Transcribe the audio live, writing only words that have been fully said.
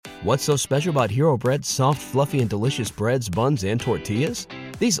What's so special about Hero Bread's soft, fluffy, and delicious breads, buns, and tortillas?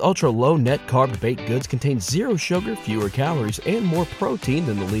 These ultra-low net-carb baked goods contain zero sugar, fewer calories, and more protein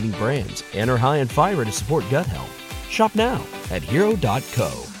than the leading brands, and are high in fiber to support gut health. Shop now at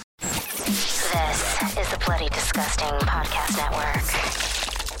Hero.co. This is the Bloody Disgusting Podcast Network.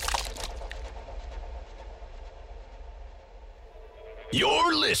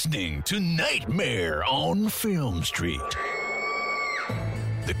 You're listening to Nightmare on Film Street.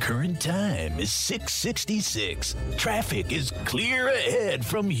 The current time is 6:66. Traffic is clear ahead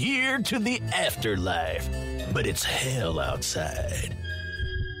from here to the afterlife, but it's hell outside.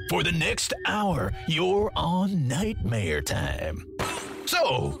 For the next hour, you're on Nightmare Time.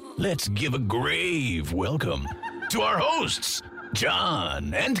 So, let's give a grave welcome to our hosts,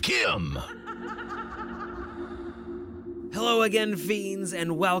 John and Kim. Hello again, fiends,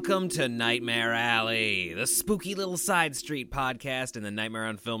 and welcome to Nightmare Alley, the spooky little side street podcast in the Nightmare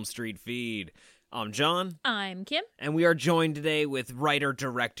on Film Street feed. I'm John. I'm Kim. And we are joined today with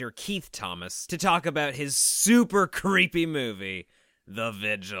writer-director Keith Thomas to talk about his super creepy movie, The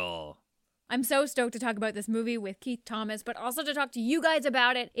Vigil. I'm so stoked to talk about this movie with Keith Thomas, but also to talk to you guys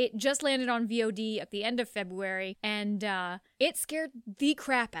about it. It just landed on VOD at the end of February, and it scared the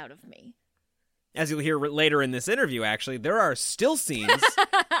crap out of me. As you'll hear later in this interview, actually, there are still scenes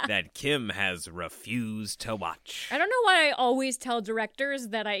that Kim has refused to watch. I don't know why I always tell directors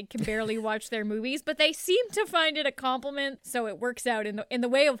that I can barely watch their movies, but they seem to find it a compliment, so it works out in the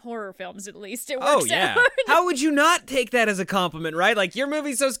way of horror films, at least. It works out. How would you not take that as a compliment, right? Like, your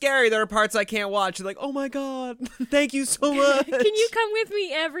movie's so scary, there are parts I can't watch. You're like, oh my god, thank you so much. Can you come with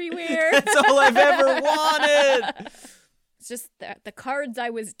me everywhere? That's all I've ever wanted. It's just the cards I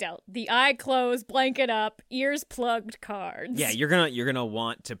was dealt. The eye closed, blanket up, ears plugged cards. Yeah, you're gonna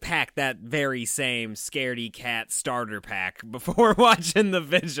want to pack that very same scaredy cat starter pack before watching The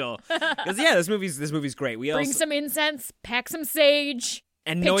Vigil. Because this movie's great. Bring some incense, pack some sage.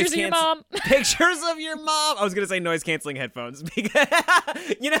 And pictures of your mom. Pictures of your mom. I was going to say noise-canceling headphones. Because,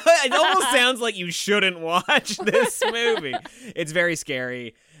 it almost sounds like you shouldn't watch this movie. It's very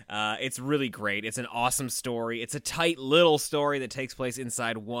scary. It's really great. It's an awesome story. It's a tight little story that takes place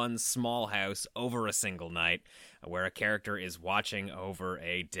inside one small house over a single night, where a character is watching over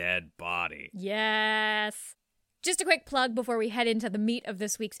a dead body. Yes. Just a quick plug before we head into the meat of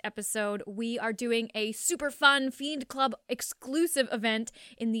this week's episode. We are doing a super fun Fiend Club exclusive event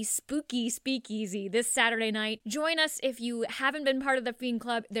in the Spooky Speakeasy this Saturday night. Join us if you haven't been part of the Fiend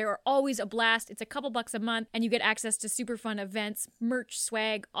Club. They're always a blast. It's a couple bucks a month, and you get access to super fun events, merch,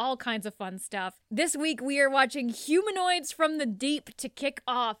 swag, all kinds of fun stuff. This week, we are watching Humanoids from the Deep to kick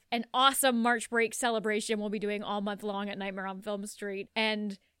off an awesome March break celebration we'll be doing all month long at Nightmare on Film Street.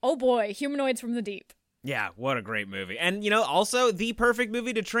 And, oh boy, Humanoids from the Deep. Yeah, what a great movie. And, also the perfect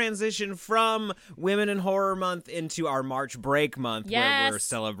movie to transition from Women in Horror Month into our March break month, where we're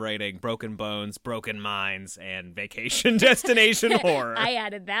celebrating broken bones, broken minds, and vacation destination horror. I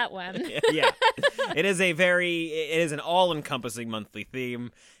added that one. Yeah. It is an all-encompassing monthly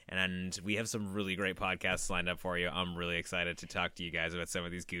theme, and we have some really great podcasts lined up for you. I'm really excited to talk to you guys about some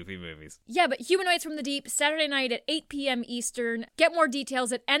of these goofy movies. Yeah, but Humanoids from the Deep, Saturday night at 8 p.m. Eastern. Get more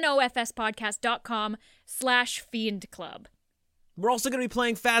details at nofspodcast.com/Fiend Club. We're also going to be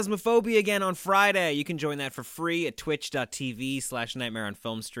playing Phasmophobia again on Friday. You can join that for free at twitch.tv/Nightmare on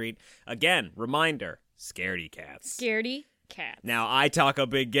Film Street. Again, reminder, scaredy cats. Scaredy cats. Now, I talk a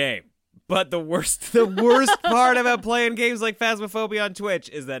big game. But the worst part about playing games like Phasmophobia on Twitch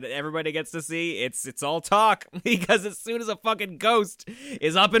is that everybody gets to see it's all talk, because as soon as a fucking ghost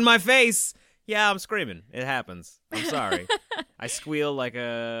is up in my face, yeah, I'm screaming. It happens. I'm sorry. I squeal like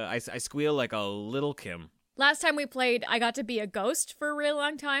a little Kim. Last time we played, I got to be a ghost for a real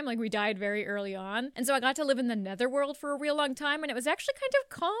long time. Like, we died very early on. And so I got to live in the netherworld for a real long time, and it was actually kind of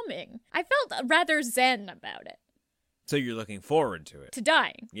calming. I felt rather zen about it. So you're looking forward to it? To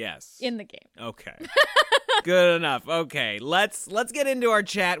dying. Yes. In the game. Okay. Good enough. Okay, let's get into our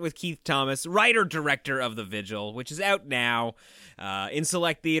chat with Keith Thomas, writer-director of The Vigil, which is out now in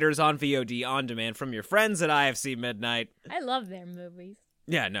select theaters, on VOD, on demand from your friends at IFC Midnight. I love their movies.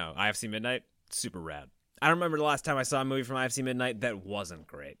 Yeah, no, IFC Midnight, super rad. I don't remember the last time I saw a movie from IFC Midnight that wasn't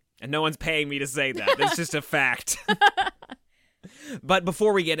great. And no one's paying me to say that. It's just a fact. But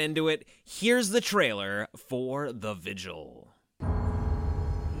before we get into it, here's the trailer for The Vigil.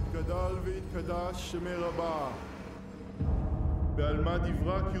 יתגדל ויתקדש שמי רבה בעלמא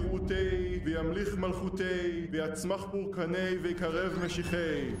דברה כראותי וימליך מלכותי ויצמח פורקני ויקרב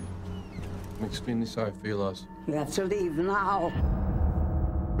משיחי. Extremely sorry for your loss. You have to leave now.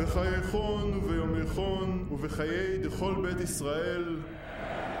 בחייכון וביומכון ובחיי דכל בית ישראל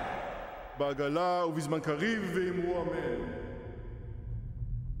בעגלה ובזמן קריב ואמרו אמן.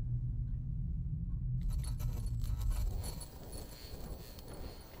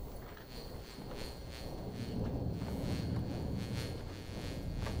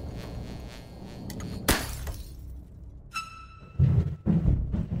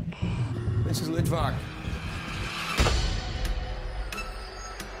 Mrs. Litvak.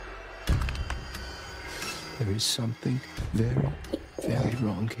 There is something very, very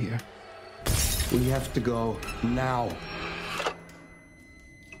wrong here. We have to go now.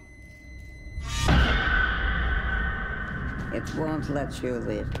 It won't let you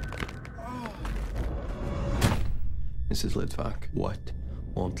live. Mrs. Litvak, what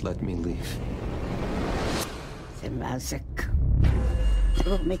won't let me leave? The magic. It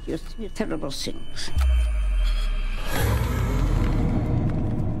will make you see terrible things.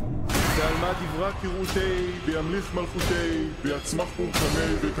 ועל דברה כרותי, בימליך מלכותי, ויצמח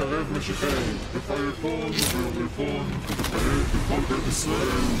פורקני וקרב משיחי, וחייפון וביומלפון, ותפארת בכל בית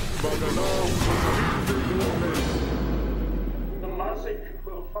ישראל, בעגלה ובזמן ואמרו אמן. The Mazik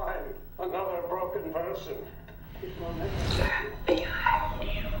will find another broken person. It will never behind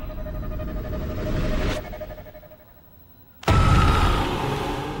you.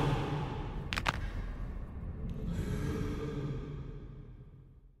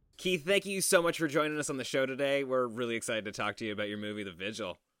 Keith, thank you so much for joining us on the show today. We're really excited to talk to you about your movie, The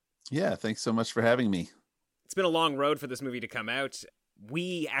Vigil. Yeah, thanks so much for having me. It's been a long road for this movie to come out.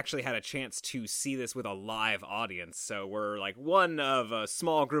 We actually had a chance to see this with a live audience, so we're like one of a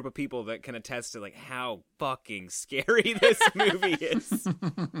small group of people that can attest to like how fucking scary this movie is.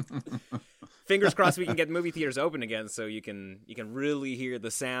 Fingers crossed we can get movie theaters open again so you can really hear the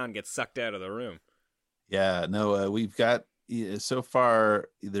sound get sucked out of the room. Yeah, no, we've got so far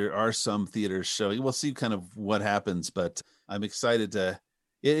there are some theaters showing. We'll see kind of what happens, but I'm excited to.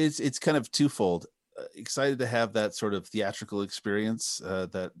 It's kind of twofold. Excited to have that sort of theatrical experience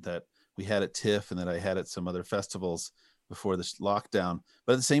that we had at TIFF and that I had at some other festivals before this lockdown.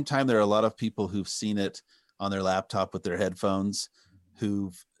 But at the same time, there are a lot of people who've seen it on their laptop with their headphones,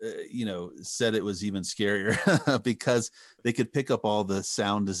 who've said it was even scarier because they could pick up all the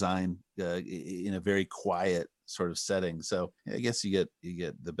sound design in a very quiet sort of setting. So I guess you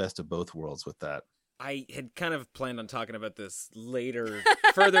get the best of both worlds with that. I had kind of planned on talking about this later,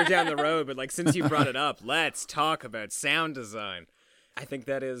 further down the road, but like since you brought it up, let's talk about sound design. I think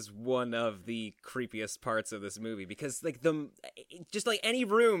that is one of the creepiest parts of this movie because like just like any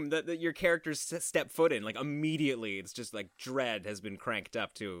room that your characters step foot in, like immediately it's just like dread has been cranked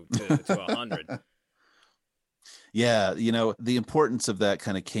up to 100. Yeah, the importance of that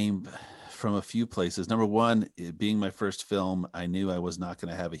kind of came from a few places. Number one, it being my first film, I knew I was not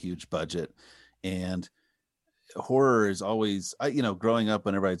going to have a huge budget. And horror is always, growing up,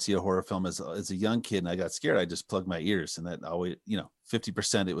 whenever I'd see a horror film as a young kid and I got scared, I just plugged my ears, and that always,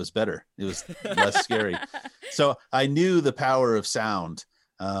 50% it was better. It was less scary. So I knew the power of sound.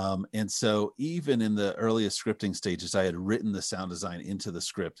 And so even in the earliest scripting stages, I had written the sound design into the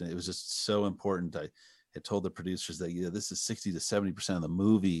script, and it was just so important. I had told the producers that, this is 60 to 70% of the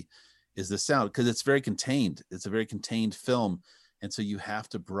movie is the sound, because it's very contained. It's a very contained film. And so you have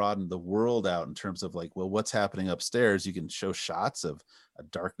to broaden the world out in terms of like, well, what's happening upstairs? You can show shots of a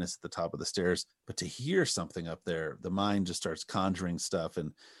darkness at the top of the stairs, but to hear something up there, the mind just starts conjuring stuff.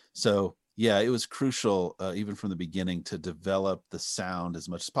 And so, yeah, it was crucial, even from the beginning, to develop the sound as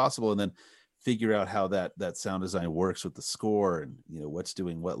much as possible, and then figure out how that sound design works with the score, and what's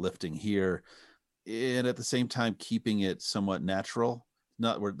doing what lifting here, and at the same time keeping it somewhat natural.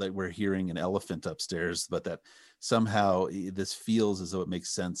 Not we're hearing an elephant upstairs, but that somehow this feels as though it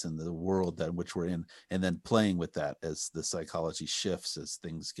makes sense in the world that which we're in, and then playing with that as the psychology shifts, as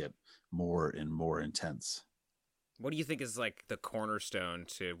things get more and more intense. What do you think is like the cornerstone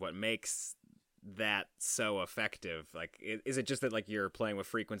to what makes that so effective? Like, is it just that like you're playing with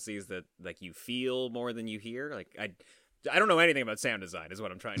frequencies that like you feel more than you hear? Like, I don't know anything about sound design is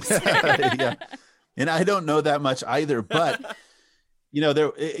what I'm trying to say. Yeah. And I don't know that much either, but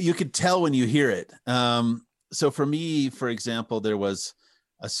there you could tell when you hear it. So for me, for example, there was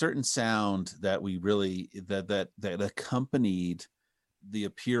a certain sound that we really that accompanied the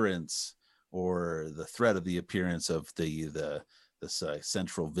appearance or the threat of the appearance of the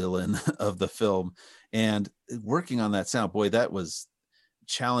central villain of the film, and working on that sound, boy, that was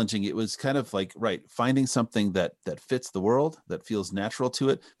challenging. It was kind of like, finding something that fits the world, that feels natural to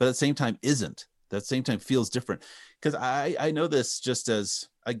it, but at the same time isn't. That at the same time feels different. Because I know this just as,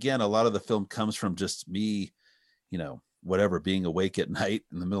 again, a lot of the film comes from just me, being awake at night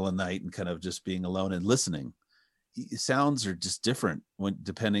in the middle of the night and kind of just being alone and listening. sounds are just different when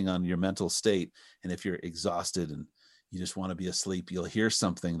depending on your mental state. And if you're exhausted and you just want to be asleep, you'll hear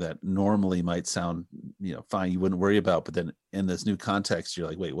something that normally might sound, fine, you wouldn't worry about, but then in this new context, you're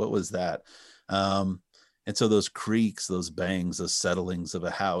like, wait, what was that? And so those creaks, those bangs, those settlings of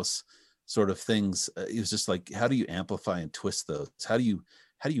a house sort of things, it was just like, how do you amplify and twist those? How do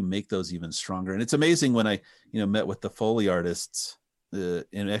you make those even stronger? And it's amazing when I, met with the Foley artists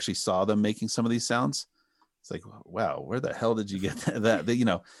and actually saw them making some of these sounds. It's like, wow, where the hell did you get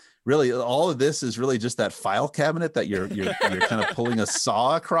that? Really, all of this is really just that file cabinet that you're kind of pulling a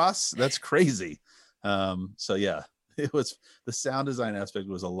saw across. That's crazy. So yeah, it was, the sound design aspect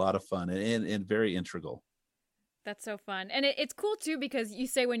was a lot of fun and very integral. That's so fun. And it's cool, too, because you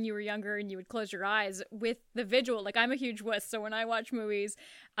say when you were younger and you would close your eyes with the visual. Like, I'm a huge wuss, so when I watch movies,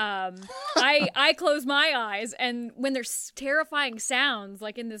 I close my eyes. And when there's terrifying sounds,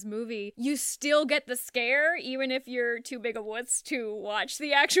 like in this movie, you still get the scare, even if you're too big a wuss to watch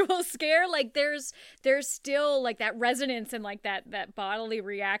the actual scare. Like, there's still, like, that resonance and, like, that bodily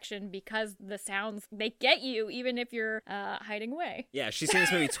reaction because the sounds, they get you, even if you're hiding away. Yeah, she's seen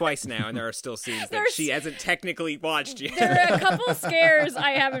this movie twice now, and there are still scenes that she hasn't technically watched yet. There are a couple scares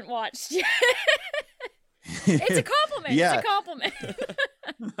I haven't watched yet. It's a compliment. Yeah. It's a compliment.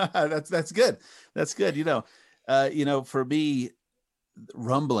 That's good. That's good. For me,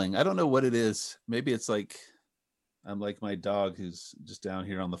 rumbling, I don't know what it is. Maybe it's like, I'm like my dog who's just down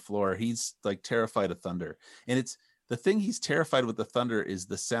here on the floor. He's like terrified of thunder. And it's the thing, he's terrified with the thunder is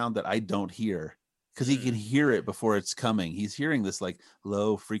the sound that I don't hear, because he can hear it before it's coming. He's hearing this like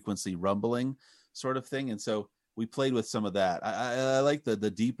low frequency rumbling sort of thing. And so we played with some of that. I like the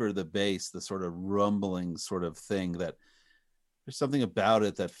deeper the bass, the sort of rumbling sort of thing, that there's something about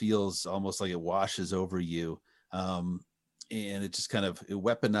it that feels almost like it washes over you. And it just kind of, it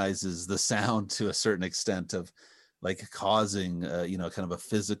weaponizes the sound to a certain extent of like causing, kind of a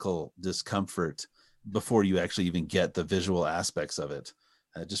physical discomfort before you actually even get the visual aspects of it,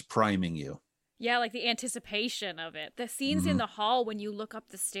 just priming you. Yeah, like the anticipation of it. The scenes in the hall when you look up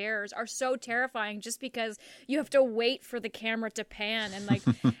the stairs are so terrifying just because you have to wait for the camera to pan. And like,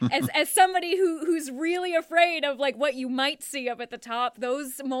 as somebody who's really afraid of like what you might see up at the top,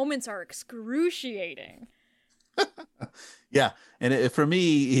 those moments are excruciating. Yeah. And for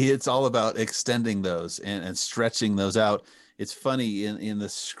me, it's all about extending those and stretching those out. It's funny in the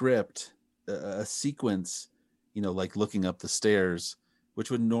script, a sequence, like looking up the stairs, which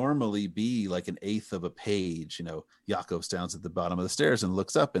would normally be like an eighth of a page. Yakov stands at the bottom of the stairs and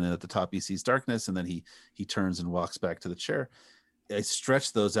looks up, and then at the top he sees darkness, and then he turns and walks back to the chair. I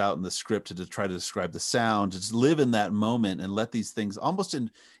stretch those out in the script to try to describe the sound, just live in that moment and let these things almost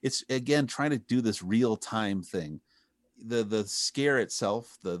it's again, trying to do this real time thing. The scare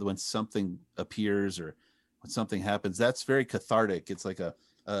itself, when something appears or when something happens, that's very cathartic. It's like a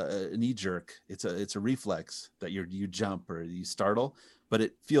knee jerk. It's a reflex that you jump or you startle, but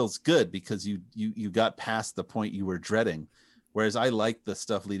it feels good because you got past the point you were dreading. Whereas I like the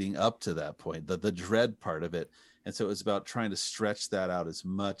stuff leading up to that point, the dread part of it. And so it was about trying to stretch that out as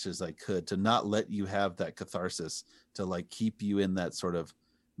much as I could to not let you have that catharsis, to like keep you in that sort of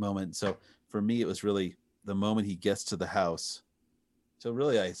moment. So for me, it was really the moment he gets to the house. So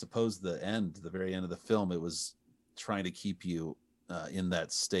really, I suppose the very end of the film, it was trying to keep you in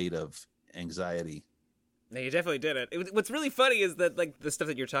that state of anxiety. No, you definitely did it. What's really funny is that like the stuff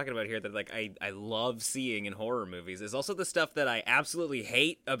that you're talking about here that like I love seeing in horror movies is also the stuff that I absolutely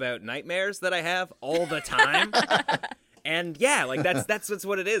hate about nightmares that I have all the time. And yeah, like that's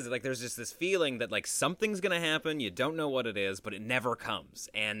what it is. Like there's just this feeling that like something's gonna happen, you don't know what it is, but it never comes.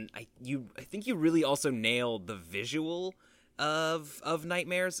 And I think you really also nailed the visual of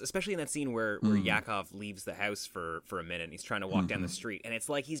nightmares, especially in that scene where Yakov leaves the house for a minute and he's trying to walk down the street, and it's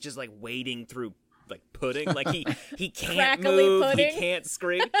like he's just like wading through like pudding, like he can't move, pudding. He can't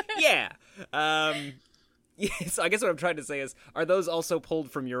scream. Yeah. So I guess what I'm trying to say is, are those also pulled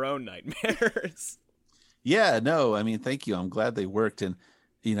from your own nightmares? Yeah, no, I mean, thank you. I'm glad they worked. And,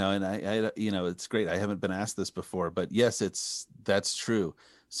 and I it's great. I haven't been asked this before, but yes, that's true.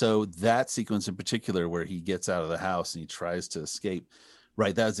 So that sequence in particular, where he gets out of the house and he tries to escape,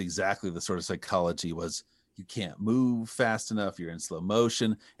 right? That's exactly the sort of psychology was, you can't move fast enough. You're in slow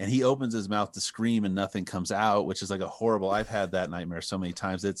motion. And he opens his mouth to scream and nothing comes out, which is like a horrible, I've had that nightmare so many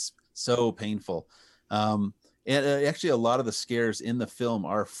times. It's so painful. And actually a lot of the scares in the film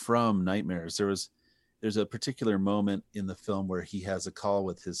are from nightmares. There's a particular moment in the film where he has a call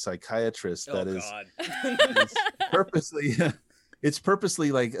with his psychiatrist is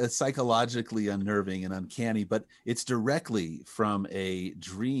purposely like psychologically unnerving and uncanny, but it's directly from a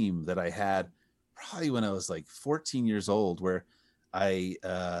dream that I had probably when I was like 14 years old, where I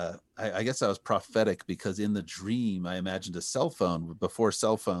guess I was prophetic, because in the dream I imagined a cell phone before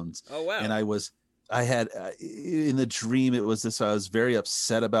cell phones. Oh wow. And I had in the dream, it was this, I was very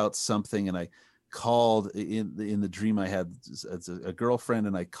upset about something, and I called in the dream, I had a girlfriend,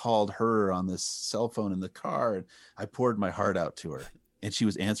 and I called her on this cell phone in the car, and I poured my heart out to her, and she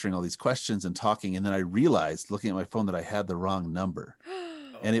was answering all these questions and talking. And then I realized, looking at my phone, that I had the wrong number.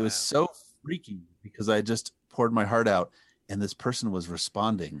 And it was so freaky, because I just poured my heart out, and this person was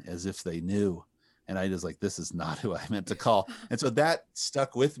responding as if they knew. And I was like, this is not who I meant to call. And so that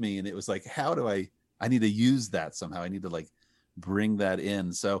stuck with me. And it was like, how do I need to use that somehow. I need to like bring that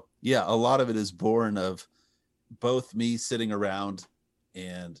in. So yeah, a lot of it is born of both me sitting around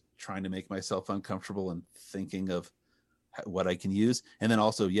and trying to make myself uncomfortable and thinking of what I can use. And then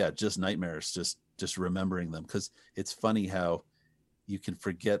also, yeah, just nightmares, just remembering them. Cause it's funny how you can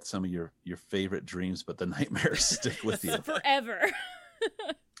forget some of your favorite dreams, but the nightmares stick with you forever.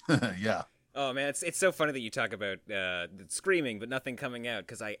 Yeah. Oh man, it's so funny that you talk about screaming but nothing coming out,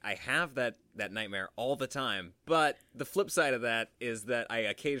 because I have that nightmare all the time. But the flip side of that is that I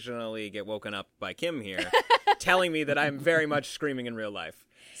occasionally get woken up by Kim here telling me that I'm very much screaming in real life.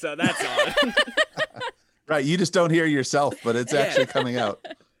 So that's odd. Right, you just don't hear yourself, but it's actually coming out.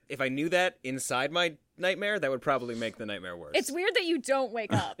 If I knew that inside my nightmare, that would probably make the nightmare worse. It's weird that you don't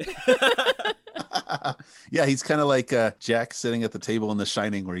wake up. Yeah, he's kind of like Jack sitting at the table in The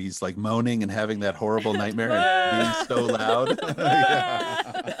Shining, where he's like moaning and having that horrible nightmare and being so loud.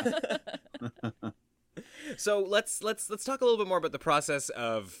 So let's talk a little bit more about the process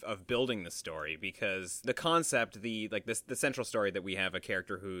of building the story, because the concept, the central story that we have a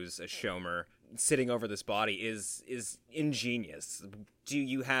character who's a Shomer sitting over this body is ingenious. Do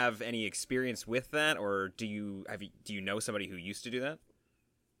you have any experience with that, or do you know somebody who used to do that?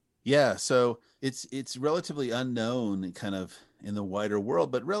 Yeah, so it's relatively unknown kind of in the wider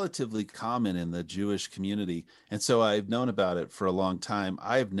world, but relatively common in the Jewish community. And so I've known about it for a long time.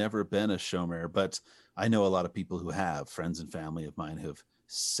 I've never been a shomer, but I know a lot of people who have, friends and family of mine who have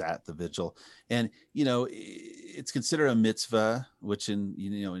sat the vigil. And, you know, it's considered a mitzvah, which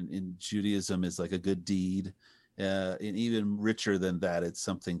in Judaism is like a good deed. And even richer than that, it's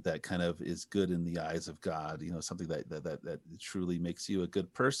something that kind of is good in the eyes of God, you know, something that truly makes you a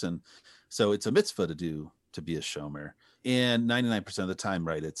good person. So it's a mitzvah to be a shomer. And 99% of the time,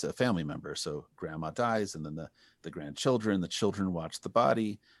 right, it's a family member. So grandma dies, and then the grandchildren, the children watch the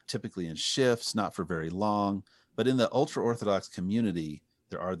body, typically in shifts, not for very long. But in the ultra-Orthodox community,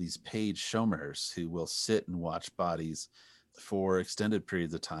 there are these paid shomers who will sit and watch bodies for extended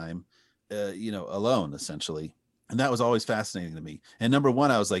periods of time, alone, essentially. And that was always fascinating to me. And number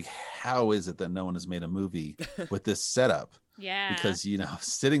one, I was like, how is it that no one has made a movie with this setup? Yeah. Because,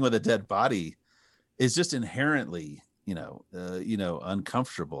 sitting with a dead body is just inherently,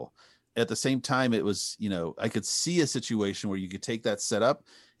 uncomfortable. At the same time, it was, I could see a situation where you could take that setup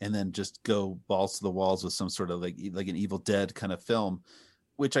and then just go balls to the walls with some sort of like an Evil Dead kind of film,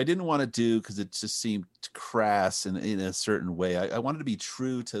 which I didn't want to do because it just seemed crass in a certain way. I wanted to be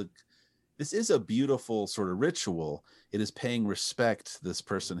true to, this is a beautiful sort of ritual. It is paying respect to this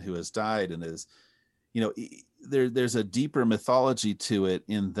person who has died, and is, there's a deeper mythology to it,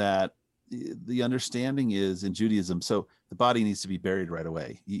 in that the understanding is in Judaism, so the body needs to be buried right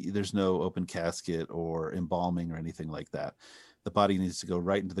away. There's no open casket or embalming or anything like that. The body needs to go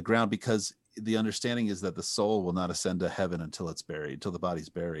right into the ground, because the understanding is that the soul will not ascend to heaven until it's buried, until the body's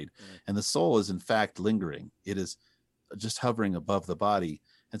buried. And the soul is in fact lingering. It is just hovering above the body.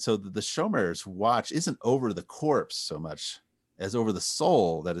 And so the shomer's watch isn't over the corpse so much as over the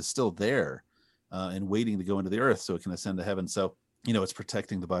soul that is still there and waiting to go into the earth so it can ascend to heaven. So, it's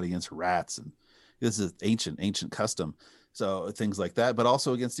protecting the body against rats. And this is ancient custom. So things like that, but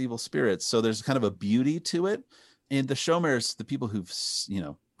also against evil spirits. So there's kind of a beauty to it. And the shomers, the people who've,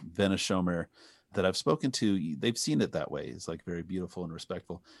 been a shomer that I've spoken to, they've seen it that way. It's like very beautiful and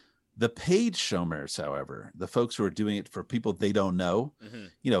respectful. The paid shomers, however, the folks who are doing it for people they don't know,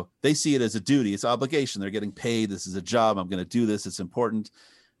 they see it as a duty. It's obligation. They're getting paid. This is a job. I'm going to do this. It's important.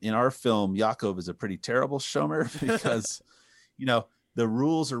 In our film, Yaakov is a pretty terrible shomer because, the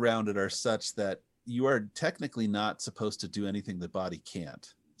rules around it are such that you are technically not supposed to do anything the body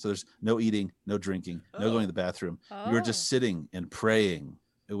can't. So there's no eating, no drinking, no going to the bathroom. You're just sitting and praying,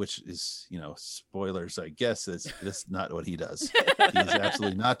 which is, spoilers, I guess, that's not what he does. He's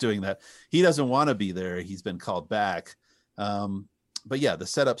absolutely not doing that. He doesn't want to be there. He's been called back. But yeah, the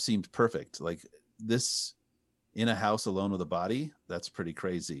setup seemed perfect. Like this in a house alone with a body, that's pretty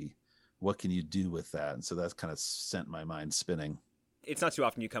crazy. What can you do with that? And so that's kind of sent my mind spinning. It's not too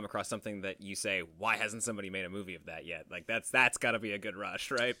often you come across something that you say, why hasn't somebody made a movie of that yet? Like that's got to be a good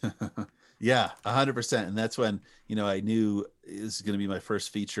rush, right? Yeah, 100%. And that's when, I knew it was going to be my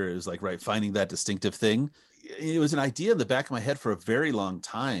first feature. It was like, right, finding that distinctive thing. It was an idea in the back of my head for a very long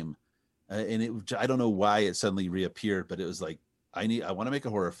time. I don't know why it suddenly reappeared, but it was like, I want to make a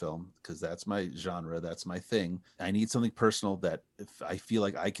horror film because that's my genre. That's my thing. I need something personal that if I feel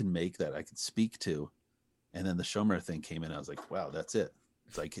like I can make, that I can speak to. And then the Schomer thing came in. I was like, wow, that's it.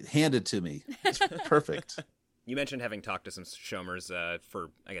 It's like handed to me. It's perfect. You mentioned having talked to some Schomers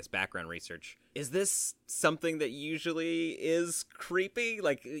for, I guess, background research. Is this something that usually is creepy?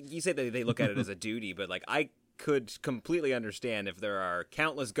 Like, you say that they look at it as a duty, but like I could completely understand if there are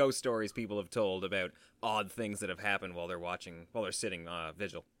countless ghost stories people have told about odd things that have happened while they're sitting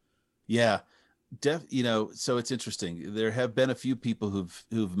vigil. Yeah, so it's interesting. There have been a few people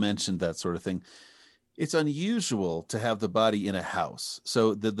who've mentioned that sort of thing. It's unusual to have the body in a house.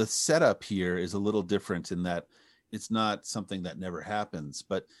 So the setup here is a little different in that it's not something that never happens,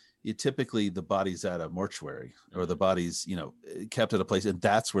 but typically the body's at a mortuary or the body's, kept at a place, and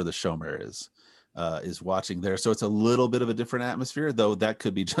that's where the Schomer is watching there. So it's a little bit of a different atmosphere, though that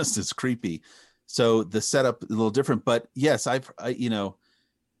could be just as creepy. So the setup is a little different, but yes, I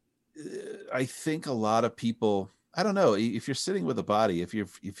think a lot of people, I don't know, if you're sitting with a body, if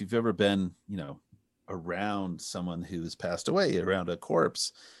you've ever been, around someone who's passed away, around a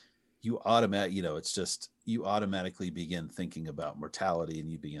corpse, you automatically begin thinking about mortality,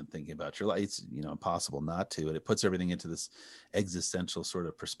 and you begin thinking about your life. It's, impossible not to, and it puts everything into this existential sort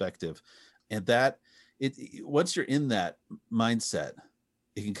of perspective. And that once you're in that mindset,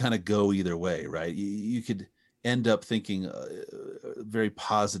 it can kind of go either way, right? You could end up thinking very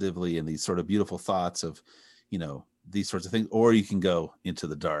positively in these sort of beautiful thoughts of, these sorts of things, or you can go into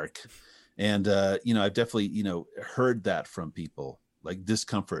the dark. And, I've definitely, heard that from people, like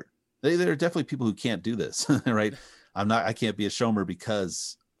discomfort. There are definitely people who can't do this, right? I can't be a Schomer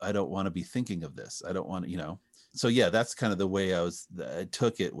because I don't want to be thinking of this. I don't want to, So yeah, that's kind of the way I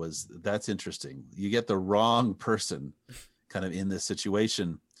took it. Was that's interesting. You get the wrong person kind of in this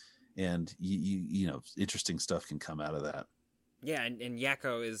situation, and interesting stuff can come out of that. Yeah, and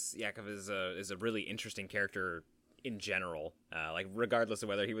Yakov is a really interesting character in general, like regardless of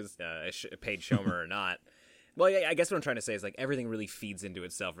whether he was a paid Schomer or not. Well, yeah, I guess what I'm trying to say is like everything really feeds into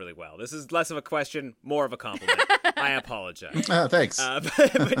itself really well. This is less of a question, more of a compliment. I apologize. Thanks.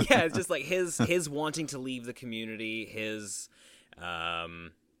 But yeah, it's just like his wanting to leave the community. He's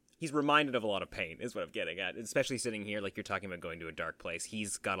reminded of a lot of pain, is what I'm getting at. Especially sitting here, like you're talking about going to a dark place.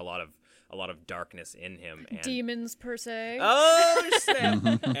 He's got a lot of darkness in him. And... demons per se. Oh, snap.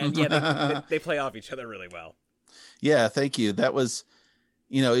 And yeah, they play off each other really well. Yeah, thank you. That was.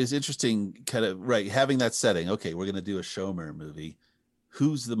 It was interesting, kind of, right, having that setting. Okay, we're going to do a Schomer movie.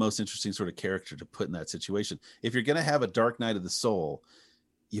 Who's the most interesting sort of character to put in that situation? If you're going to have a dark night of the soul,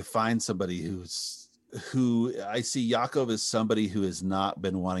 you find somebody who I see Yakov as somebody who has not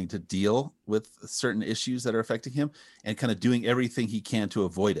been wanting to deal with certain issues that are affecting him and kind of doing everything he can to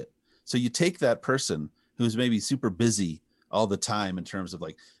avoid it. So you take that person who's maybe super busy all the time in terms of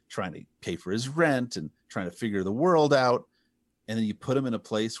like trying to pay for his rent and trying to figure the world out, and then you put him in a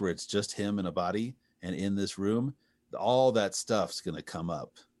place where it's just him and a body, and in this room, all that stuff's going to come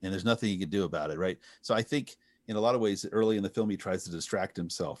up, and there's nothing you can do about it, right? So I think in a lot of ways, early in the film, he tries to distract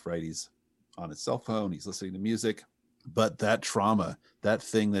himself, right? He's on his cell phone, he's listening to music, but that trauma, that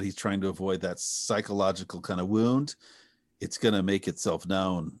thing that he's trying to avoid, that psychological kind of wound, it's going to make itself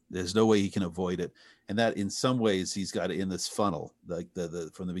known. There's no way he can avoid it. And that in some ways he's got it in this funnel, like the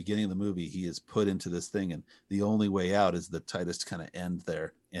from the beginning of the movie, he is put into this thing, and the only way out is the tightest kind of end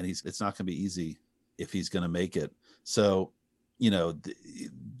there. And it's not going to be easy if he's going to make it. So,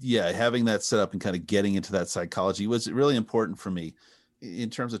 having that set up and kind of getting into that psychology was really important for me in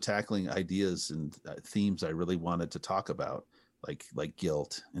terms of tackling ideas and themes I really wanted to talk about, like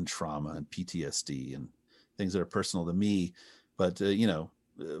guilt and trauma and PTSD and things that are personal to me, but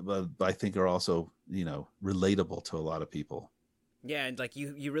I think are also, relatable to a lot of people. Yeah, and like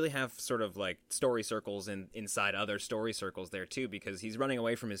you really have sort of like story circles inside other story circles there too, because he's running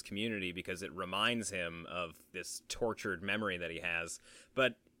away from his community because it reminds him of this tortured memory that he has.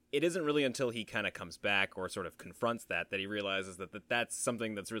 But it isn't really until he kind of comes back or sort of confronts that he realizes that that's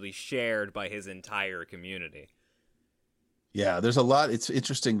something that's really shared by his entire community. Yeah, there's a lot. It's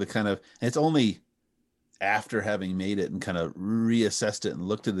interesting the kind of, and it's only after having made it and kind of reassessed it and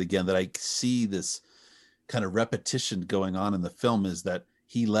looked at it again that I see this kind of repetition going on in the film, is that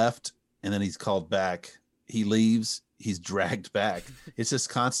he left and then he's called back. He leaves, he's dragged back. It's this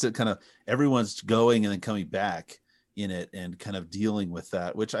constant kind of, everyone's going and then coming back. in it and kind of dealing with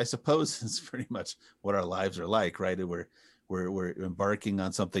that, which I suppose is pretty much what our lives are like, right? We're embarking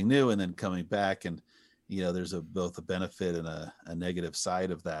on something new and then coming back, and there's both a benefit and a negative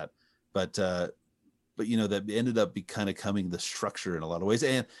side of that. But that ended up becoming the structure in a lot of ways,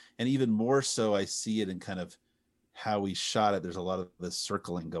 and even more so, I see it in kind of how we shot it. There's a lot of the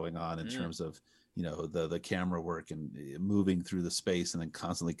circling going on in terms of the camera work and moving through the space and then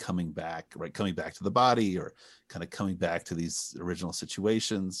constantly coming back to the body, or kind of coming back to these original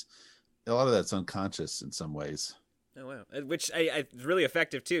situations. A lot of that's unconscious in some ways. Oh, wow. Which it's really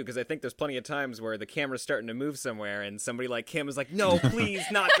effective, too, because I think there's plenty of times where the camera's starting to move somewhere and somebody like Kim is like, no, please,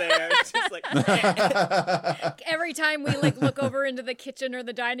 not there. It's just like... Every time we look over into the kitchen or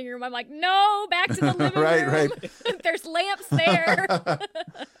the dining room, I'm like, no, back to the living room. Right. There's lamps there.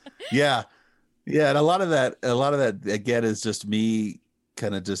 Yeah. And a lot of that, again, is just me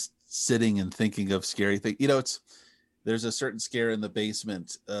kind of just sitting and thinking of scary things. There's a certain scare in the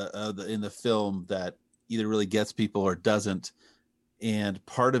basement in the film that either really gets people or doesn't, and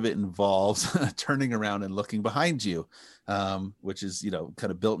part of it involves turning around and looking behind you, which is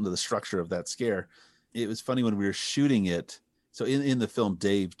kind of built into the structure of that scare. It was funny when we were shooting it. So in the film,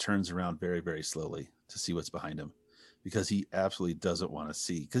 Dave turns around very, very slowly to see what's behind him, because he absolutely doesn't want to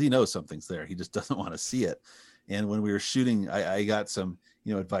see, because he knows something's there. He just doesn't want to see it. And when we were shooting, I got some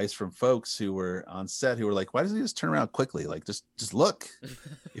advice from folks who were on set who were like, why doesn't he just turn around quickly? Like, just look.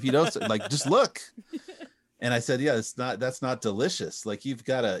 If you don't, just look. And I said, yeah, that's not delicious. Like, you've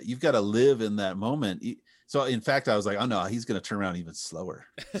got to live in that moment. So in fact, I was like, oh no, he's going to turn around even slower.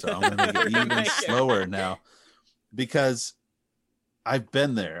 So I'm going to make it even slower now, because I've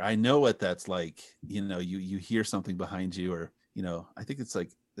been there. I know what that's like. You hear something behind you, or, I think it's like,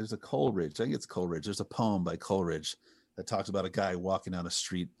 there's a Coleridge. I think it's Coleridge. There's a poem by Coleridge that talks about a guy walking down a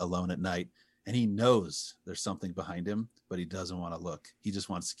street alone at night, and he knows there's something behind him, but he doesn't want to look. He just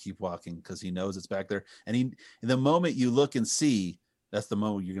wants to keep walking because he knows it's back there. And the moment you look and see, that's the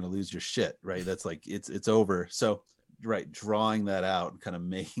moment you're going to lose your shit, right? That's like, it's over. So, right, drawing that out and kind of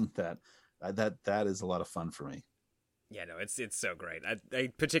making that is a lot of fun for me. Yeah, no, it's so great.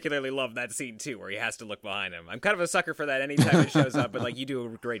 I particularly love that scene, too, where he has to look behind him. I'm kind of a sucker for that anytime it shows up, but, you do a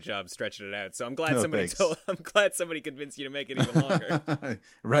great job stretching it out. So I'm glad somebody convinced you to make it even longer.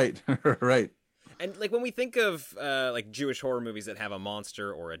 Right. And, when we think of, Jewish horror movies that have a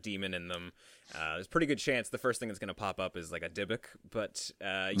monster or a demon in them, there's a pretty good chance the first thing that's going to pop up is, a Dybbuk. But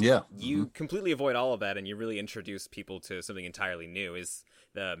you completely avoid all of that, and you really introduce people to something entirely new. Is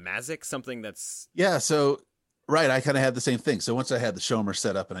the Mazik something that's... Yeah, so... Right, I kind of had the same thing. So once I had the Shomer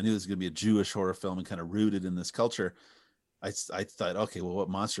set up and I knew this was going to be a Jewish horror film and kind of rooted in this culture, I thought, okay, well, what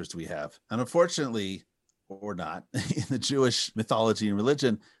monsters do we have? And unfortunately, or not, in the Jewish mythology and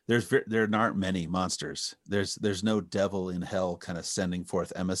religion, there aren't many monsters. There's no devil in hell kind of sending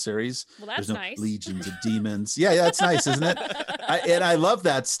forth emissaries. Well, that's there's no nice. Legions of demons. Yeah, that's nice, isn't it? I love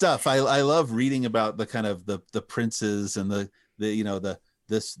that stuff. I love reading about the kind of the princes and the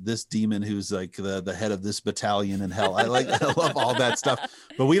this demon who's like the head of this battalion in hell. I love all that stuff,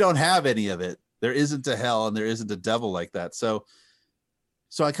 but we don't have any of it. There isn't a hell and there isn't a devil like that. So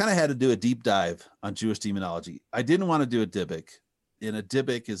I kind of had to do a deep dive on Jewish demonology. I didn't want to do a Dybbuk. And a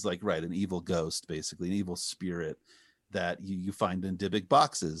Dybbuk is an evil ghost, basically an evil spirit that you find in Dybbuk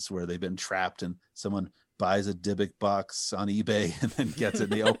boxes where they've been trapped, and someone buys a Dybbuk box on eBay and then gets it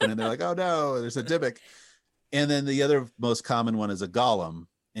and they open it and they're like, oh no, there's a Dybbuk. And then the other most common one is a golem,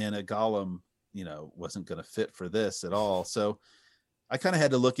 and a golem, wasn't going to fit for this at all. So I kind of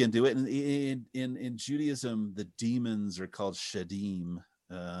had to look into it. And in Judaism, the demons are called shadim.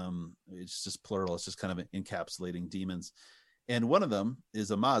 It's just plural. It's just kind of encapsulating demons. And one of them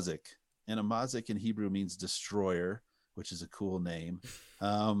is a mazik, and a mazik in Hebrew means destroyer, which is a cool name.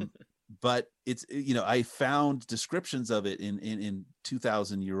 But it's, I found descriptions of it in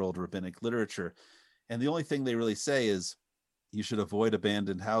 2,000-year-old rabbinic literature. And the only thing they really say is you should avoid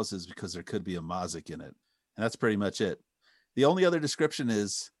abandoned houses because there could be a mazik in it. And that's pretty much it. The only other description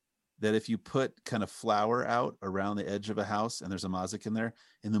is that if you put kind of flour out around the edge of a house and there's a mazik in there,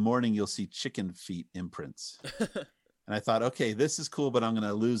 in the morning, you'll see chicken feet imprints. And I thought, okay, this is cool, but I'm going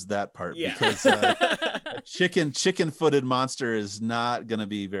to lose that part because a chicken-footed monster is not going to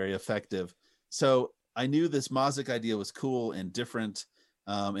be very effective. So I knew this mazik idea was cool and different.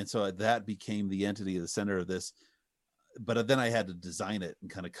 And so that became the entity at the center of this. But then I had to design it and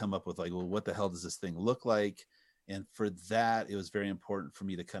kind of come up with well, what the hell does this thing look like? And for that, it was very important for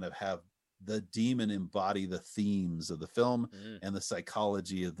me to kind of have the demon embody the themes of the film and the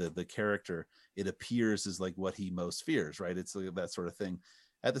psychology of the character. It appears as what he most fears, right? It's that sort of thing.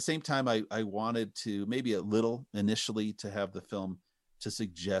 At the same time, I wanted to maybe a little initially to have the film to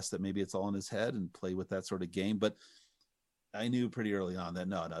suggest that maybe it's all in his head and play with that sort of game. But I knew pretty early on that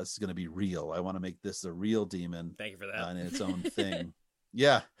no, this is going to be real. I want to make this a real demon. Thank you for that. And its own thing.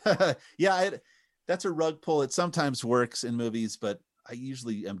 Yeah. That's a rug pull. It sometimes works in movies, but I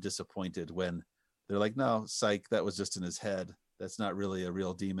usually am disappointed when they're like, no, psych, that was just in his head. That's not really a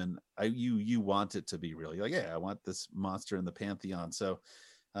real demon. You want it to be real. You're like, yeah, I want this monster in the pantheon. So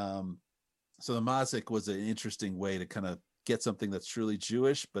the Mazik was an interesting way to kind of get something that's truly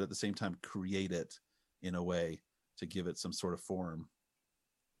Jewish, but at the same time create it in a way to give it some sort of form.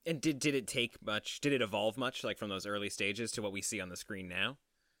 And did it take much? Did it evolve much, like from those early stages to what we see on the screen now?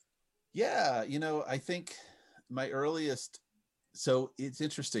 Yeah, I think my earliest. So it's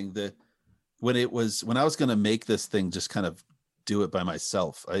interesting that when I was going to make this thing, just kind of do it by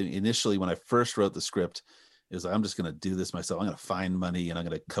myself. Initially, when I first wrote the script, it was like, I'm just going to do this myself. I'm going to find money and I'm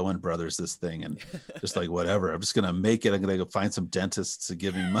going to Coen Brothers this thing and just like whatever. I'm just going to make it. I'm going to go find some dentists to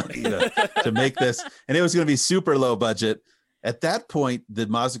give me money to make this. And it was going to be super low budget. At that point, the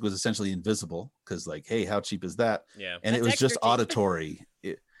Mazik was essentially invisible because, like, hey, how cheap is that? Yeah, and it was just auditory.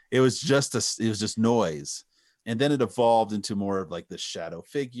 It was just noise, and then it evolved into more of like the shadow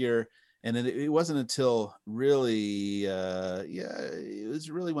figure. And then it wasn't until really, it was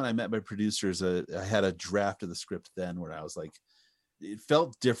really when I met my producers. I had a draft of the script then where I was like, it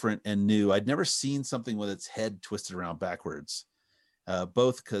felt different and new. I'd never seen something with its head twisted around backwards.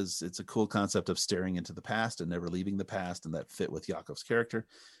 Both because it's a cool concept of staring into the past and never leaving the past, and that fit with Yakov's character.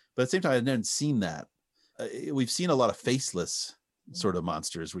 But at the same time, I'd never seen that. We've seen a lot of faceless sort of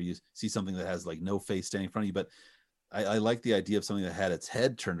monsters where you see something that has like no face standing in front of you. But I like the idea of something that had its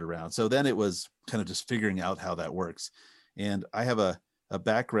head turned around. So then it was kind of just figuring out how that works. And I have a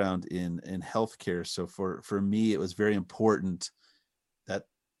background in healthcare. So for me, it was very important that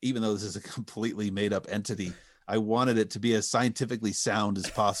even though this is a completely made up entity, I wanted it to be as scientifically sound as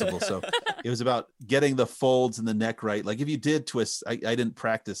possible. So it was about getting the folds in the neck right. Like if you did twist, I didn't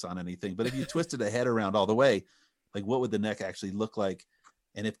practice on anything, but if you twisted a head around all the way, like what would the neck actually look like?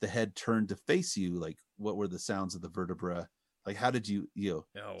 And if the head turned to face you, like what were the sounds of the vertebra? Like how did you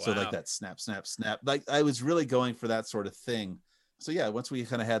So like that snap, snap, snap. Like I was really going for that sort of thing. So yeah, once we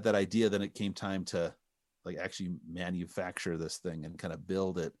kind of had that idea, then it came time to like actually manufacture this thing and kind of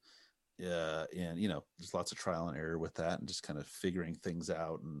build it. And there's lots of trial and error with that and just kind of figuring things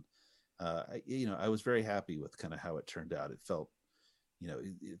out. And I was very happy with kind of how it turned out. It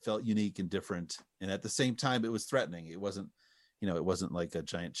felt unique and different, and at the same time it was threatening. It wasn't like a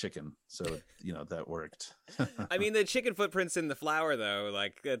giant chicken, so that worked. I mean, the chicken footprints in the flower, though,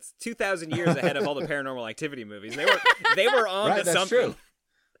 like that's 2,000 years ahead of all the Paranormal Activity movies. They were on right, to that's something.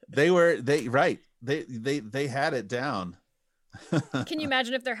 True. They had it down. Can you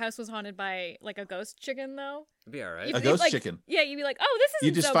imagine if their house was haunted by like a ghost chicken though? It'd be all right. A ghost chicken. Yeah, you'd be like, oh, this isn't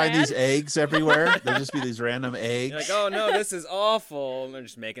You just so find bad. these eggs everywhere. There'd just be these random eggs. You're like, oh no, this is awful. And they're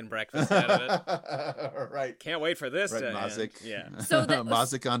just making breakfast out of it. Right. Can't wait for this Right, to Mazik. end. Yeah. So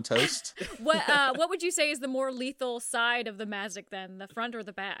Mazik on toast. What would you say is the more lethal side of the Mazik then, the front or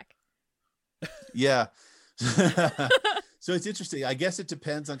the back? Yeah. So it's interesting. I guess it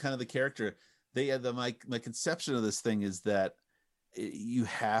depends on kind of the character. My conception of this thing is that you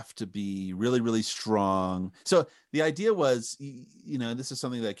have to be really, really strong. So the idea was, this is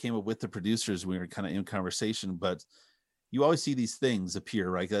something that came up with the producers when we were kind of in conversation, but you always see these things appear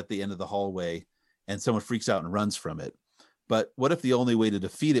right at the end of the hallway and someone freaks out and runs from it. But what if the only way to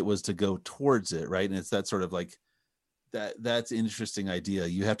defeat it was to go towards it, right? And it's that sort of like, that's an interesting idea.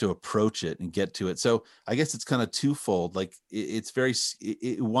 You have to approach it and get to it. So I guess it's kind of twofold. Like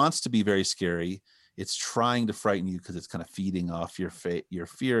it wants to be very scary. It's trying to frighten you because it's kind of feeding off your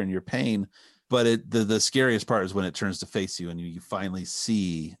fear and your pain. But the scariest part is when it turns to face you and you finally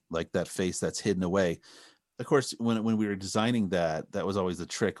see like that face that's hidden away. Of course, when we were designing that was always the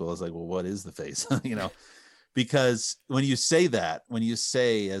trick. I was like, well, what is the face? Because when you say,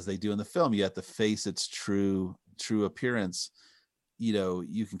 as they do in the film, you have to face its true appearance.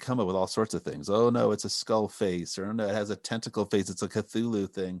 You can come up with all sorts of things. Oh no, it's a skull face, or no, it has a tentacle face. It's a Cthulhu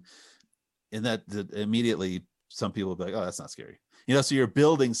thing. And that immediately some people will be like, oh, that's not scary. So you're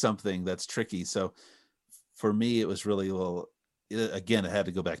building something that's tricky. So for me, it was really, again, it had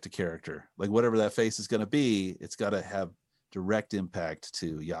to go back to character. Like whatever that face is going to be, it's got to have direct impact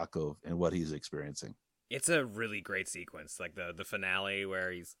to Yakov and what he's experiencing. It's a really great sequence, like the finale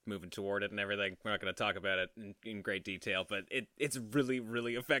where he's moving toward it and everything. We're not going to talk about it in great detail, but it's really,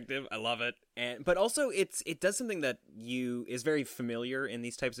 really effective. I love it. But also it does something that is very familiar in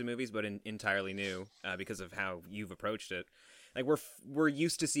these types of movies, but entirely new because of how you've approached it. Like we're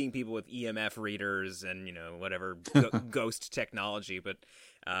used to seeing people with EMF readers and whatever ghost technology, but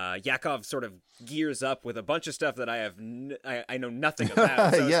Yakov sort of gears up with a bunch of stuff that I know nothing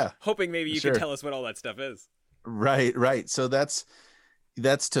about. So I was hoping maybe you could tell us what all that stuff is. Right. So that's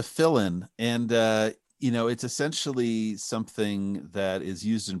tefillin, and it's essentially something that is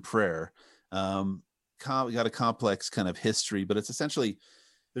used in prayer. We got a complex kind of history, but it's essentially,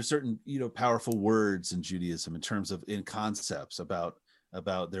 there's certain powerful words in Judaism in concepts about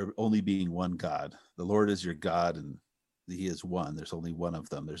there only being one God. The Lord is your God, and he is one. There's only one of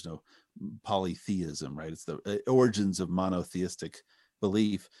them. There's no polytheism, right? It's the origins of monotheistic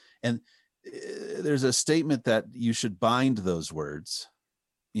belief. And there's a statement that you should bind those words,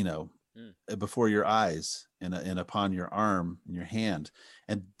 before your eyes and upon your arm and your hand.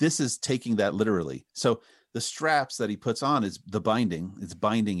 And this is taking that literally. So the straps that he puts on is the binding, it's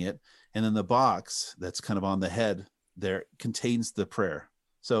binding it. And then the box that's kind of on the head there contains the prayer.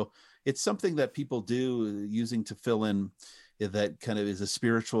 So it's something that people do using tefillin that kind of is a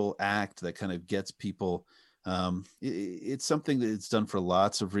spiritual act that kind of gets people. It's something that it's done for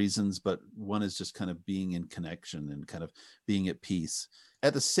lots of reasons, but one is just kind of being in connection and kind of being at peace.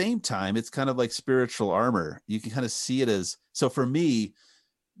 At the same time, it's kind of like spiritual armor. You can kind of see it as, so for me,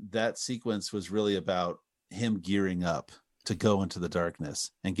 that sequence was really about him gearing up to go into the darkness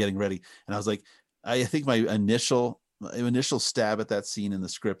and getting ready. And I was like, I think my initial stab at that scene in the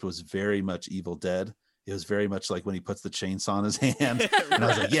script was very much Evil Dead. It was very much like when he puts the chainsaw in his hand. And I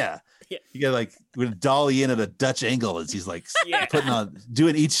was like, yeah. You got like, we're gonna dolly in at a Dutch angle as he's like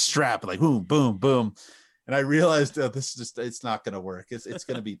doing each strap, like boom, boom, boom. And I realized this is just, it's not going to work. It's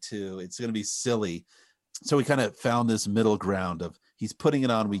going to be it's going to be silly. So we kind of found this middle ground of he's putting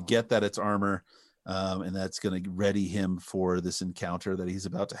it on. We get that it's armor, and that's going to ready him for this encounter that he's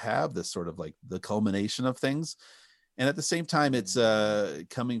about to have, this sort of like the culmination of things. And at the same time, it's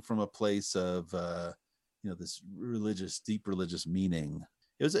coming from a place of, this deep religious meaning.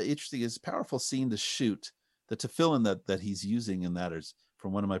 It was it's a powerful scene to shoot. The tefillin that he's using in that is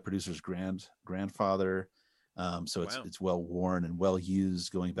from one of my producer's grandfather. So it's well worn and well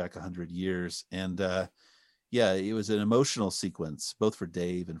used going back 100 years. And it was an emotional sequence, both for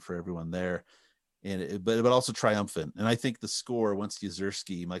Dave and for everyone there. And but also triumphant. And I think the score, once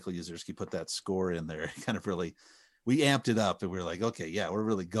Michael Yuzurski put that score in there, kind of really, we amped it up and we were like, okay, yeah, we're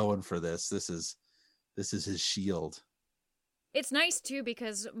really going for this. This is his shield. It's nice too,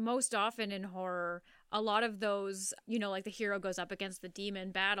 because most often in horror, a lot of those, like the hero goes up against the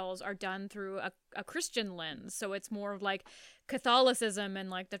demon battles are done through a Christian lens. So it's more of like Catholicism and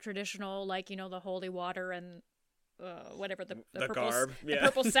like the traditional, like, the holy water and whatever the purple garb, the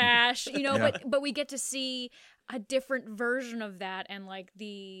purple sash, but we get to see a different version of that and like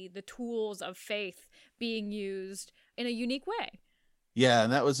the tools of faith being used in a unique way. Yeah,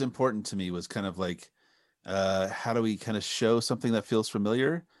 and that was important to me, was kind of like, how do we kind of show something that feels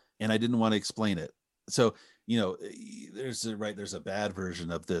familiar? And I didn't want to explain it. So, there's a bad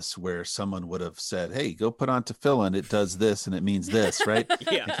version of this where someone would have said, hey, go put on tefillin, it does this and it means this, right?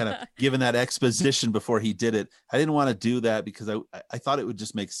 Yeah. And kind of given that exposition before he did it. I didn't want to do that because I thought it would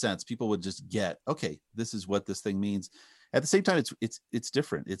just make sense. People would just get, okay, this is what this thing means. At the same time, it's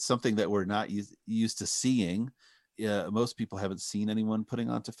different. It's something that we're not used to seeing. Most people haven't seen anyone putting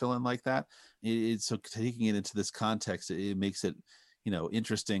on tefillin like that. So taking it into this context, it makes it,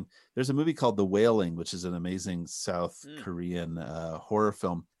 interesting. There's a movie called The Wailing, which is an amazing South Korean horror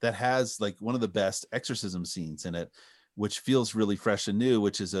film that has like one of the best exorcism scenes in it, which feels really fresh and new,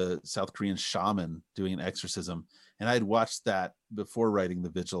 which is a South Korean shaman doing an exorcism. And I had watched that before writing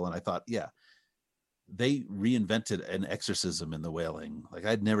The Vigil, and I thought, yeah, they reinvented an exorcism in The Wailing. Like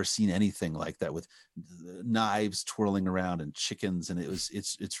I'd never seen anything like that, with knives twirling around and chickens, and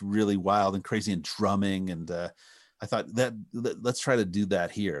it's really wild and crazy, and drumming. And I thought that let's try to do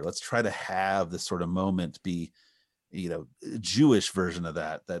that here. Let's try to have this sort of moment be, a Jewish version of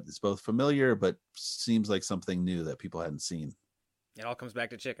that is both familiar but seems like something new that people hadn't seen. It all comes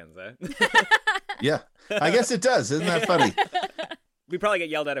back to chickens, eh? Yeah, I guess it does. Isn't that funny? We'd probably get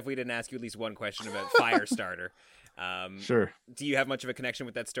yelled at if we didn't ask you at least one question about Firestarter. Sure. Do you have much of a connection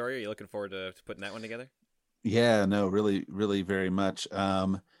with that story? Are you looking forward to putting that one together? Yeah, no, really, really very much.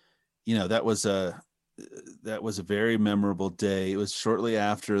 That was a very memorable day. It was shortly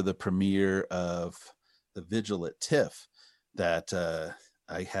after the premiere of The Vigil at TIFF that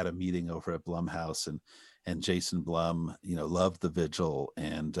I had a meeting over at Blumhouse, and Jason Blum, loved The Vigil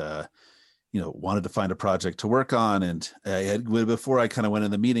and wanted to find a project to work on. And before I kind of went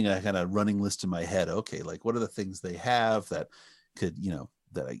in the meeting, I had a running list in my head. Okay, like what are the things they have that could,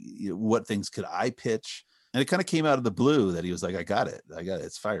 what things could I pitch? And it kind of came out of the blue that he was like, I got it.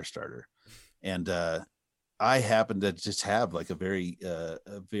 It's Firestarter. And I happen to just have like a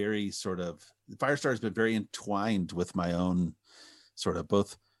very sort of, Firestarter has been very entwined with my own sort of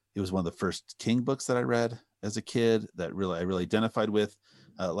both. It was one of the first King books that I read as a kid that I really identified with.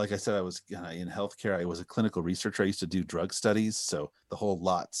 Like I said, I was in healthcare. I was a clinical researcher. I used to do drug studies. So the whole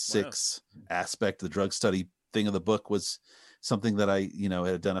Lot 6 aspect, the drug study thing of the book was something that I, had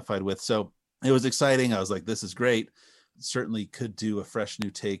identified with. So it was exciting. I was like, this is great. Certainly could do a fresh new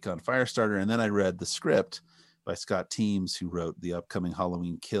take on Firestarter. And then I read the script by Scott Teems, who wrote the upcoming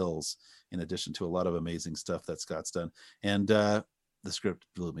Halloween Kills, in addition to a lot of amazing stuff that Scott's done. And the script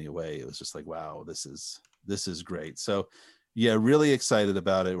blew me away. It was just like, wow, this is great. So yeah, really excited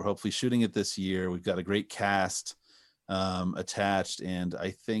about it. We're hopefully shooting it this year. We've got a great cast attached. And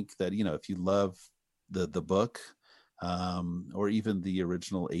I think that, if you love the book or even the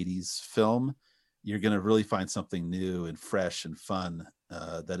original 80s film, you're going to really find something new and fresh and fun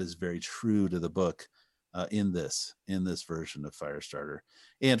that is very true to the book in this version of Firestarter.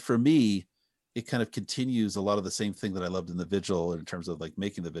 And for me, it kind of continues a lot of the same thing that I loved in The Vigil in terms of like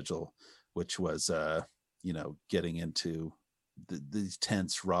making The Vigil, which was, getting into these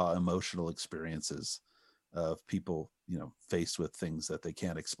tense, raw, emotional experiences of people, faced with things that they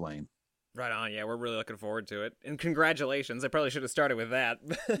can't explain. Right on. Yeah, we're really looking forward to it. And congratulations. I probably should have started with that.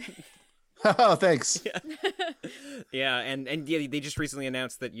 Oh, thanks. Yeah, and yeah, they just recently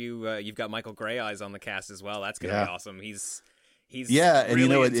announced that you've got Michael Greyeyes on the cast as well. That's gonna be awesome. He's and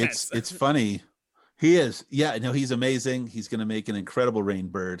really intense. it's funny. He is. Yeah, no, he's amazing. He's gonna make an incredible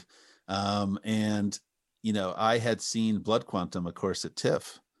Rainbird. And I had seen Blood Quantum, of course, at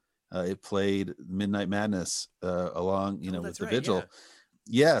TIFF. It played Midnight Madness along, with The Vigil.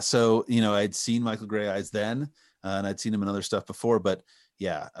 Yeah, so I'd seen Michael Greyeyes then, and I'd seen him in other stuff before, but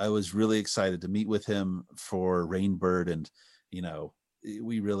yeah, I was really excited to meet with him for Rainbird, and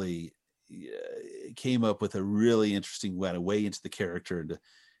we really came up with a really interesting way into the character and to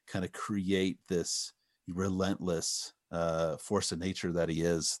kind of create this relentless force of nature that he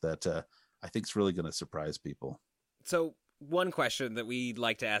is. That I think is really going to surprise people. So one question that we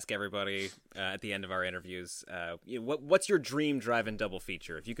like to ask everybody at the end of our interviews: what's your dream drive-in double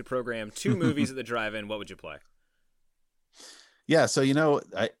feature? If you could program 2 movies at the drive-in, what would you play? Yeah, so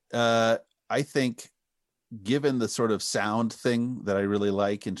I think given the sort of sound thing that I really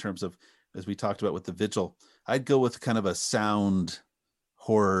like in terms of, as we talked about with The Vigil, I'd go with kind of a sound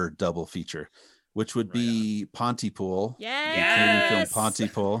horror double feature, which would be Pontypool. Yes! Film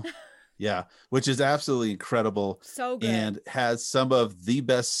Pontypool. Yeah, which is absolutely incredible. So good. And has some of the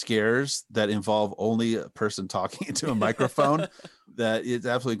best scares that involve only a person talking into a microphone. That is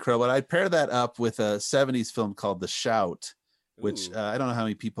absolutely incredible. And I'd pair that up with a 70s film called The Shout, which I don't know how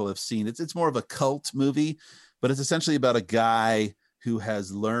many people have seen. It's more of a cult movie, but it's essentially about a guy who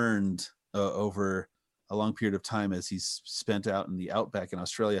has learned over a long period of time, as he's spent out in the outback in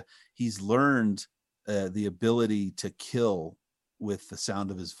Australia, he's learned the ability to kill with the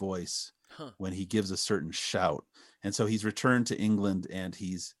sound of his voice when he gives a certain shout. And so he's returned to England, and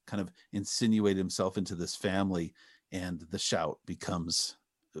he's kind of insinuated himself into this family, and the shout becomes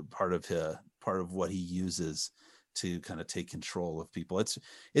part of what he uses to kind of take control of people. It's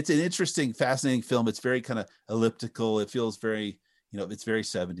an interesting, fascinating film. It's very kind of elliptical. It feels very, it's very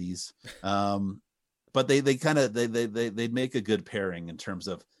 70s. But they'd make a good pairing in terms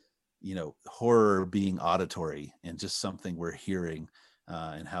of, horror being auditory and just something we're hearing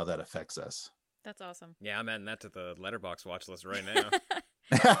and how that affects us. That's awesome. Yeah, I'm adding that to the Letterboxd watch list right now.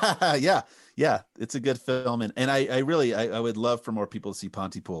 Yeah, it's a good film, and I would love for more people to see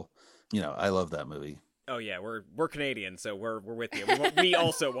Pontypool. I love that movie. Oh yeah, we're Canadian, so we're with you. We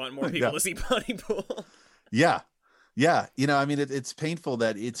also want more people to see Pontypool. Yeah. It's painful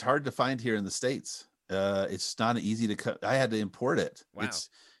that it's hard to find here in the States. It's not easy to cut. I had to import it. Wow. It's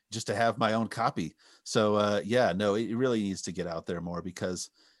just to have my own copy. So it really needs to get out there more, because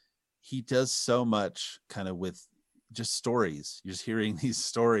he does so much kind of with just stories. You're just hearing these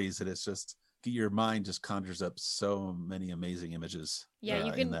stories, and it's just, your mind just conjures up so many amazing images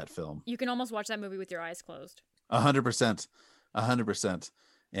in that film. You can almost watch that movie with your eyes closed. 100%.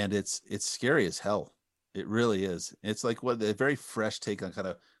 And it's scary as hell. It really is. It's like a very fresh take on kind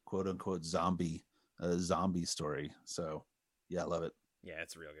of quote unquote zombie story. So yeah, I love it. Yeah,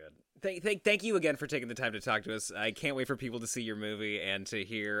 it's real good. Thank you again for taking the time to talk to us. I can't wait for people to see your movie and to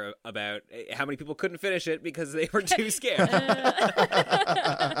hear about how many people couldn't finish it because they were too scared.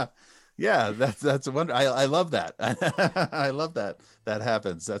 Yeah, that's a wonder. I love that. I love that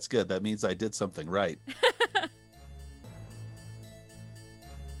happens. That's good. That means I did something right.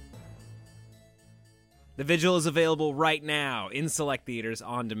 The Vigil is available right now in select theaters,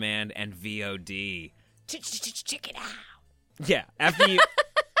 on demand, and VOD. Check it out. Yeah, after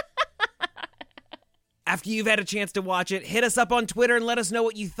you've had a chance to watch it, hit us up on Twitter and let us know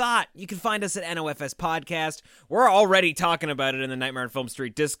what you thought. You can find us at NOFS Podcast. We're already talking about it in the Nightmare on Film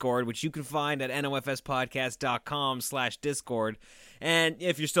Street Discord, which you can find at nofspodcast.com/Discord. And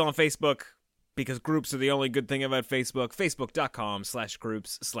if you're still on Facebook, because groups are the only good thing about Facebook,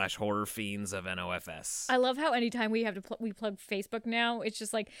 facebook.com/groups/horror fiends of NOFS. I love how anytime we have to we plug Facebook now, it's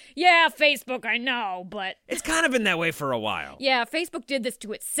just like, yeah, Facebook, I know, but... It's kind of been that way for a while. Yeah, Facebook did this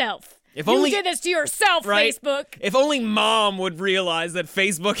to itself. You did this to yourself, right? Facebook. If only Mom would realize that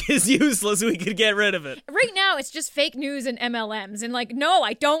Facebook is useless, we could get rid of it. Right now, it's just fake news and MLMs. And like, no,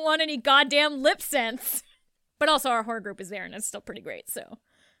 I don't want any goddamn lip sense. But also our horror group is there, and it's still pretty great, so...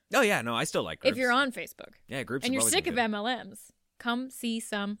 Oh, yeah, no, I still like groups. If you're on Facebook. Yeah, groups. And you're sick of MLMs, come see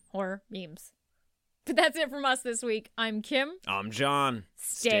some horror memes. But that's it from us this week. I'm Kim. I'm John.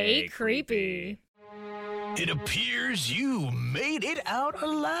 Stay creepy. It appears you made it out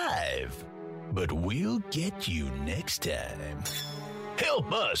alive, but we'll get you next time.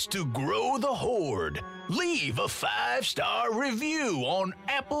 Help us to grow the horde. Leave a 5-star review on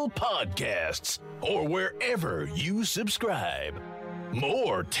Apple Podcasts or wherever you subscribe.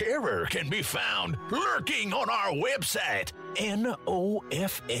 More terror can be found lurking on our website,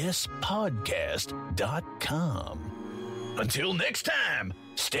 nofspodcast.com. Until next time,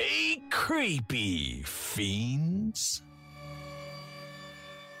 stay creepy, fiends.